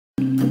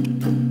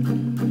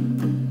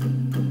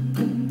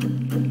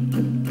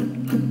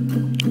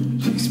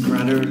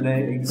her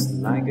legs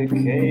like a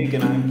cake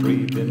and I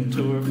breathe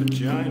into her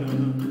vagina.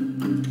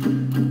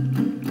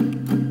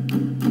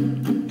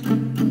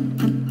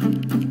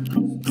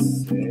 She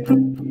said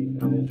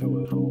I do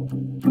it all.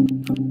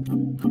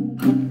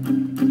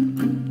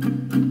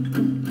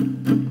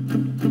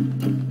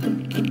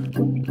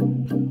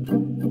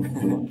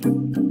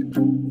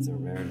 It's a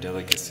rare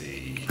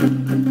delicacy.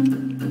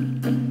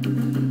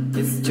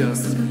 It's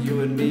just you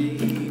and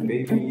me,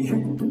 baby.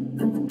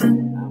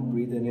 I'm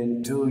breathing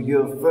into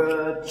your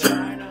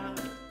vagina.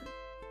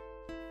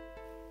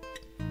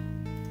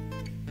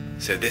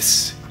 So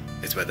this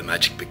is where the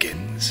magic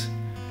begins.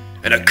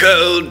 And a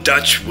cold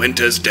Dutch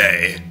winter's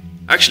day.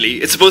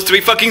 Actually, it's supposed to be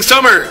fucking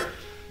summer!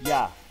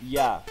 Ja.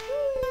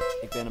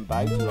 Ik ben een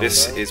buitenlander.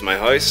 This is my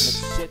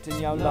house. Shit in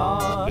jouw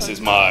land. This is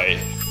my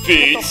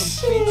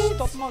fiets.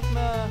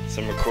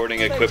 Some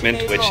recording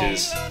equipment which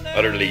is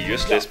utterly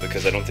useless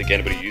because I don't think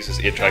anybody uses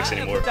 8-tracks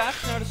anymore.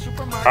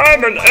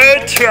 I'm an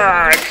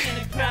 8-track!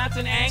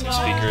 Some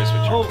speakers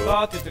which are cool.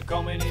 That's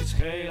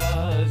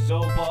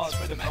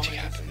where the magic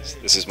happens.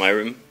 This is my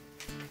room.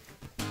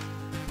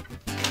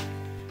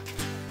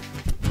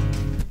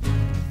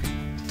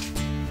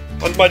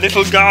 And my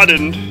little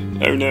garden!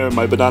 Oh no,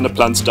 my banana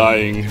plant's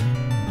dying.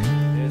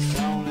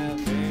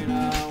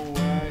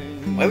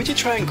 Why would you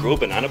try and grow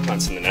banana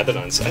plants in the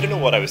Netherlands? I don't know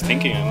what I was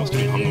thinking. I must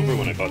have been hungover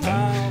when I bought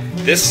that.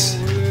 This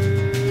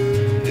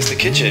is the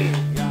kitchen.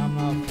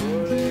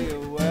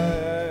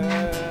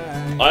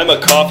 I'm a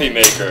coffee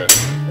maker.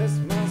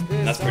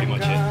 And that's pretty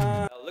much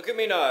it. Look at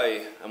me now.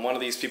 I'm one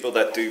of these people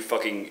that do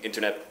fucking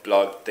internet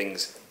blog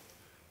things.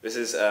 This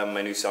is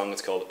my new song.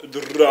 It's called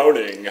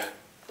Drowning.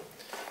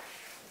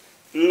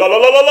 La la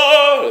la la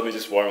la! Let me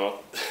just warm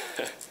up.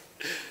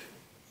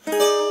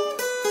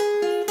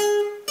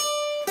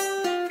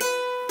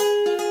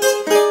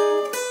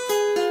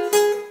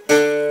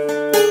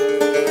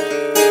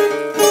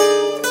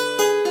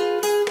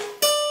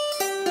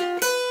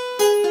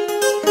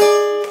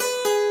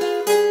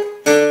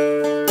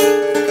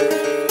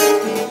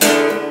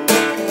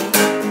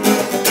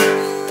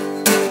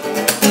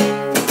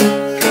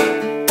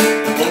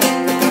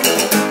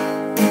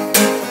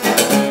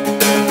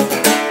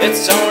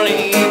 It's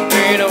only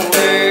been a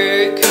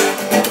week,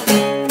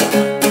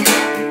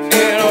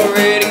 and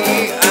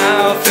already I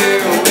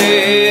feel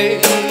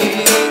weak.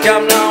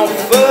 I'm not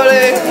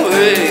fully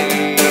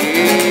awake.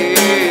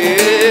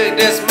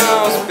 This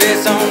must be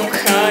some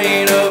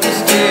kind of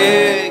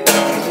mistake.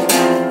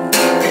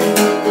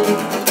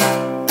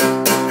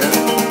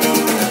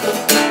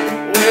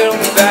 Well,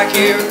 I'm back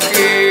here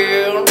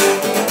again.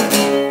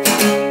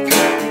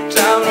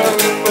 Time to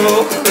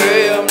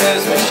reprogram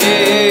this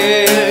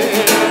machine.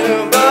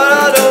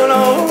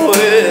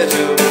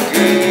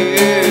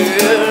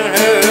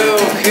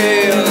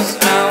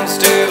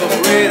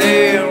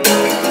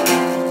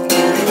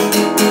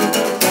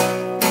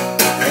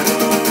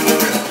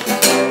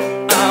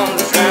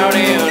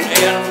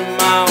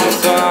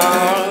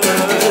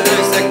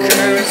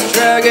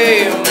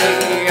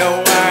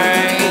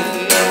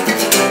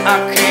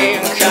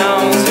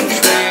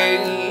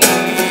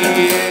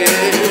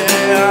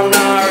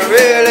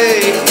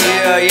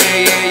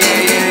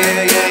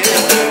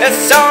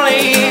 It's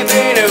only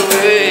been a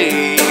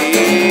week,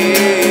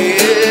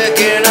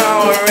 and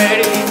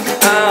already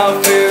I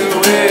feel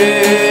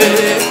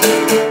weak.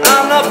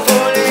 I'm not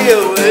fully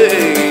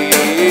awake.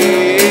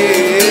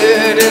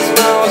 This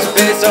must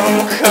be some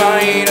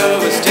kind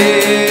of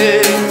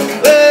mistake.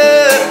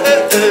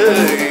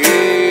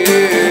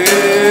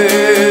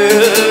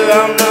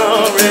 I'm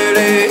not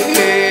really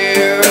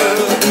here.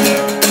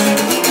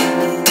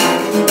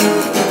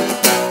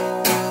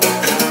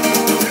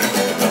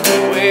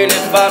 Well,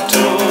 if I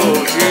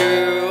told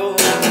you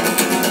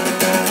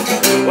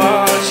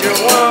what you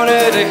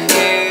wanted to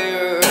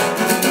hear,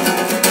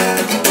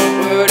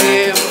 would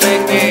it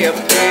make me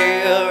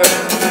appear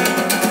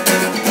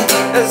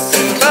as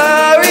if I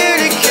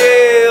really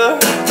care?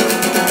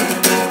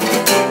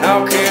 How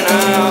can I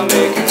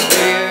make it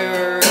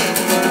clear?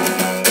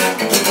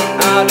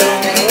 I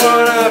don't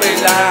wanna be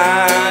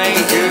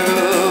like you.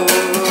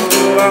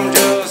 I'm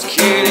just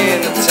kidding.